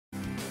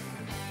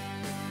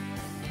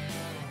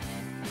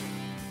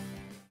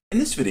In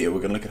this video,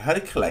 we're going to look at how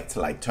to collect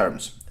like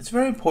terms. It's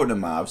very important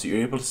in maths that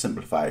you're able to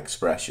simplify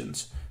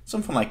expressions.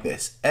 Something like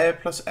this, a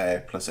plus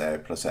a plus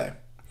a plus a.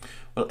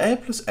 Well, a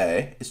plus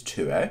a is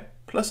 2a,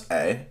 plus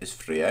a is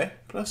 3a,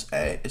 plus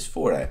a is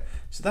 4a.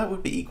 So that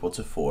would be equal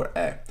to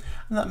 4a.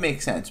 And that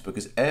makes sense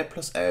because a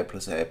plus a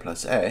plus a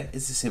plus a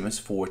is the same as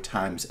 4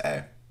 times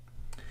a.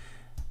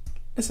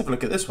 Let's have a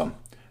look at this one.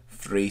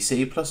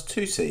 3c plus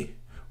 2c.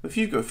 Well, if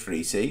you've got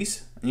 3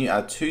 c's and you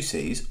add 2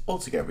 c's,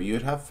 altogether you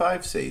would have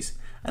 5 c's.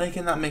 And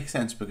again, that makes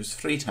sense because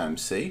 3 times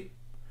c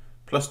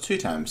plus 2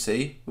 times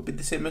c would be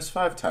the same as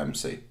 5 times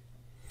c.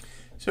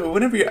 So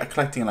whenever you're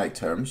collecting like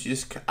terms, you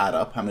just add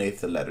up how many of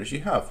the letters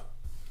you have.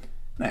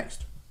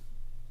 Next.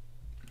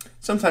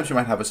 Sometimes you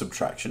might have a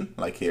subtraction,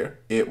 like here,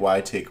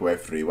 8y take away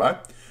 3y.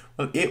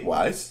 Well,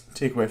 8y's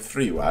take away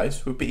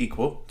 3y's would be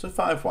equal to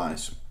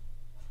 5y's.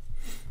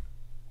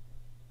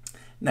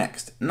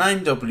 Next,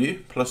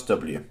 9w plus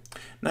w.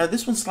 Now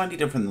this one's slightly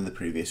different than the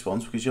previous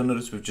ones because you'll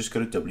notice we've just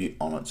got a w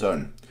on its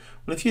own.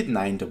 Well, if you had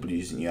 9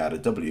 w's and you add a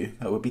w,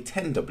 that would be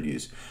 10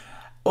 w's.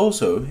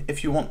 Also,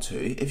 if you want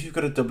to, if you've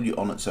got a w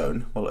on its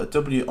own, well, a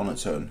w on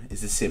its own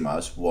is the same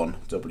as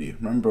 1w.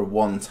 Remember,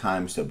 1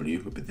 times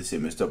w would be the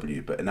same as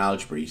w, but in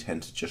algebra you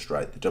tend to just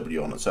write the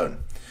w on its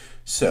own.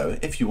 So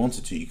if you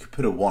wanted to, you could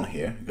put a 1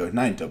 here and go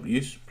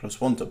 9w's plus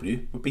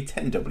 1w would be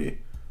 10w.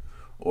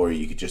 Or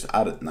you could just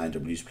add it,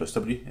 9w's plus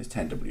w is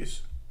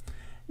 10w's.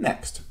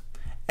 Next,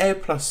 a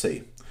plus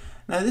c.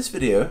 Now this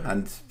video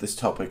and this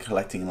topic,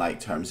 collecting like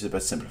terms, is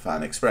about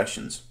simplifying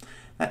expressions.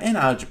 Now in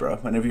algebra,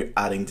 whenever you're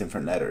adding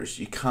different letters,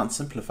 you can't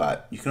simplify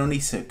it. You can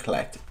only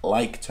collect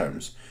like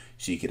terms.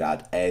 So you could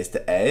add a's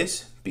to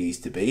a's, b's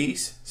to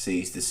b's,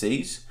 c's to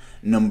c's,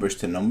 numbers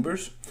to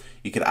numbers.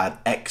 You could add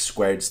x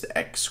squareds to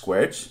x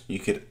squareds. You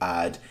could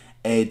add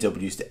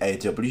AW's to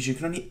AW's. You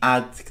can only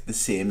add the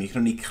same, you can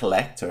only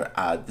collect or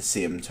add the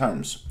same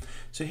terms.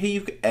 So here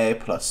you've got A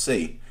plus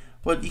C.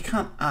 Well, you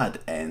can't add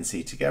A and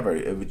C together.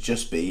 It would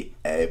just be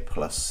A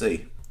plus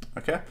C.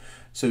 Okay?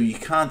 So you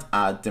can't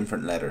add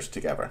different letters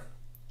together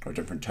or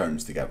different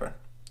terms together.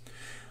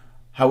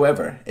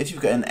 However, if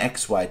you've got an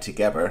XY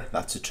together,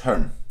 that's a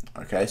term.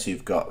 Okay? So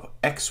you've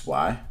got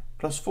XY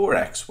plus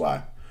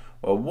 4XY.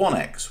 Well,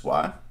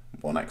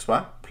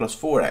 1XY plus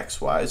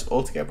 4xy's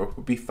altogether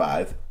would be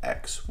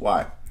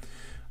 5xy.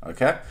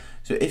 Okay,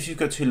 so if you've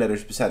got two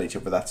letters beside each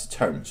other, that's a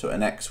term. So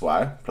an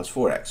xy plus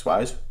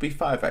 4xy's would be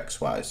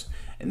 5xy's.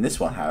 In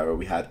this one, however,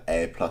 we had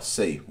a plus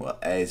c. Well,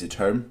 a is a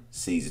term,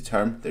 c is a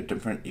term. They're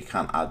different. You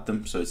can't add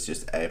them, so it's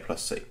just a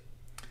plus c.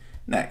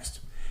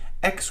 Next,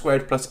 x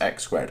squared plus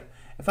x squared.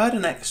 If I had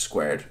an x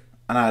squared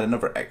and I had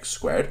another x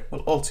squared,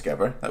 well,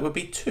 altogether that would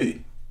be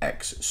 2x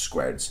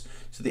squareds.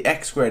 So the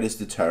x squared is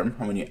the term,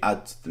 and when you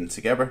add them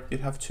together, you'd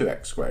have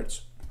 2x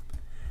squareds.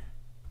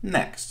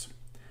 Next,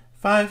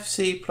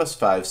 5c plus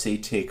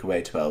 5c take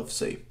away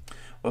 12c.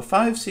 Well,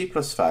 5c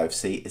plus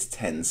 5c is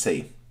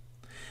 10c.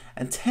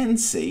 And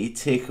 10c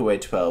take away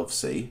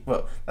 12c,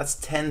 well, that's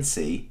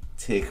 10c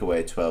take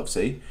away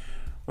 12c.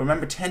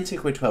 Remember, 10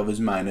 take away 12 is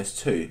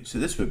minus 2, so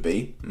this would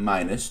be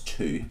minus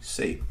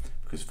 2c.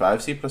 Because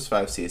 5c plus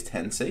 5c is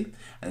 10c,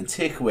 and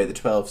take away the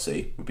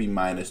 12c would be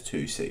minus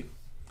 2c.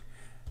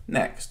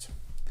 Next,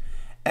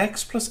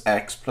 x plus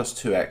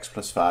 2x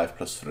plus 5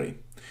 plus 3.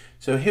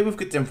 So here we've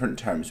got different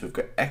terms. We've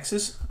got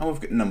x's and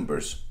we've got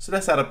numbers. So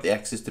let's add up the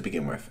x's to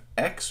begin with.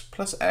 X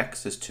plus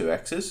x is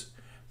 2x's,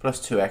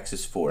 plus 2x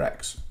is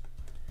 4x.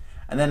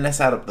 And then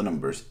let's add up the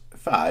numbers.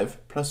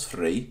 5 plus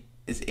 3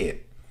 is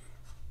 8.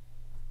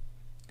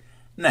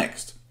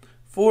 Next,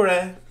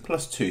 4a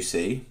plus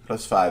 2c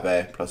plus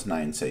 5a plus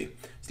 9c.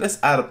 So let's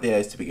add up the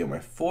a's to begin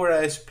with.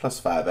 4a's plus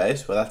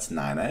 5a's, well, that's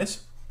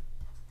 9a's.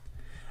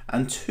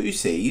 And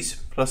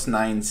 2c's plus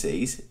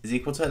 9c's is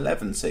equal to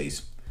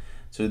 11c's.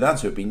 So the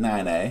answer would be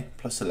 9a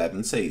plus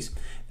 11c's.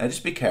 Now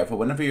just be careful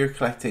whenever you're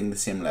collecting the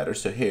same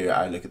letters. So here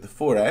I look at the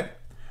 4a,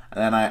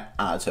 and then I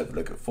add, so I have a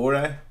look at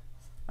 4a,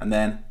 and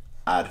then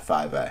add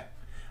 5a.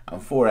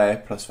 And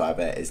 4a plus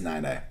 5a is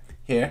 9a.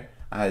 Here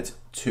I had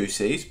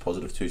 2c's,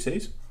 positive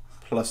 2c's,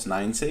 plus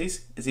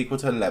 9c's is equal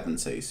to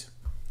 11c's.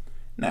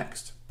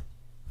 Next,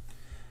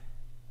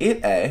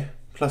 8a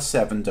plus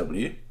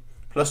 7w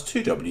plus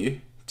 2w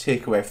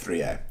take away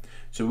 3a.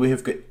 So we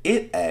have got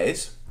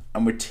 8a's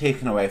and we're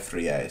taking away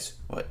 3a's.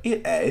 Well,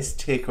 8a's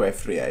take away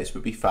 3a's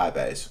would be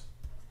 5a's.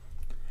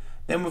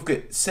 Then we've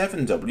got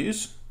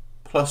 7w's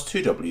plus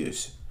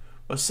 2w's.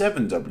 Well,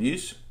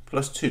 7w's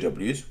plus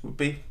 2w's would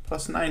be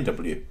plus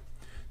 9w.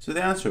 So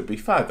the answer would be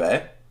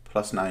 5a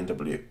plus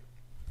 9w.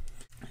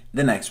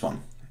 The next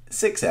one,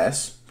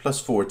 6s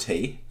plus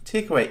 4t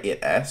take away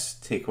 8s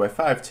take away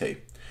 5t.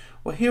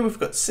 Well, here we've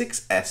got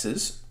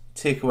 6s's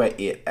take away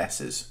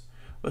 8s's.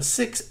 Well,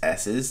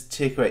 6s's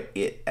take away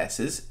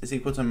 8s's is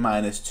equal to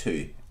minus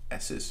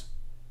 2s's.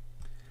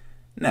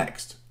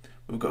 Next,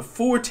 we've got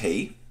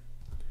 4t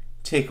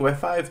take away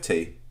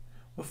 5t.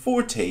 Well,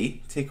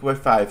 4t take away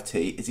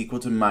 5t is equal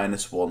to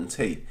minus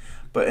 1t.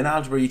 But in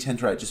algebra, you tend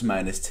to write just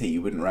minus t.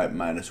 You wouldn't write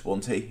minus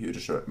 1t, you would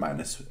just write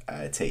minus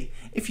t.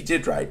 If you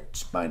did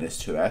write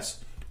minus 2s,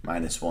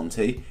 minus 1t,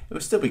 it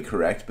would still be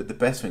correct, but the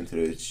best thing to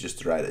do is just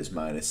to write it as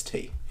minus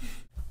t.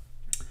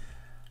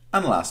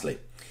 And lastly,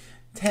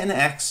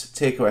 10x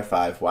take away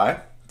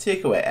 5y,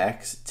 take away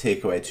x,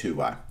 take away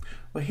 2y.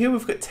 Well, here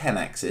we've got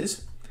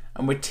 10x's,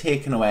 and we're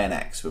taking away an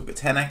x. We've got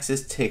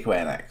 10x's, take away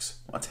an x.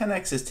 Well,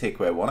 10x's take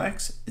away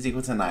 1x is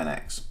equal to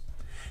 9x.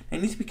 Now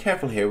you need to be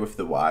careful here with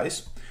the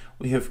y's.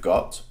 We have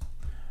got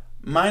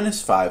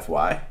minus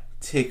 5y,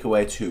 take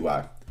away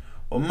 2y.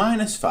 Well,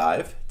 minus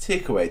 5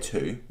 take away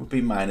 2 would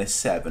be minus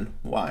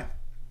 7y.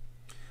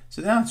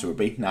 So the answer would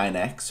be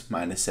 9x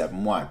minus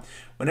 7y.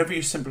 Whenever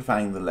you're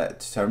simplifying the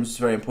terms, it's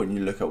very important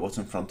you look at what's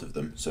in front of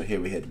them. So here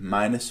we had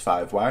minus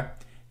 5y,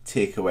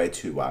 take away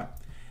 2y.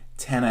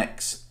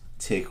 10x,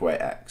 take away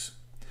x.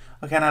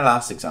 Okay, now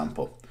last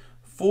example.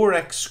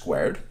 4x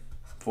squared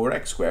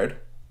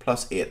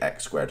plus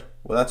 8x squared.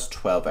 Well, that's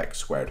 12x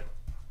squared.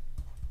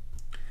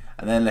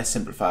 And then let's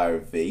simplify our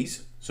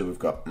v's. So we've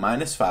got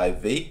minus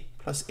 5v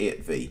plus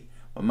 8v.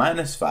 Well,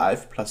 minus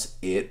 5 plus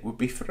 8 would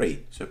be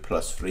 3, so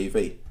plus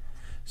 3v.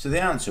 So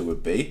the answer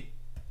would be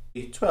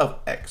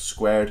 12x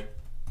squared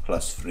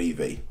plus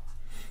 3v.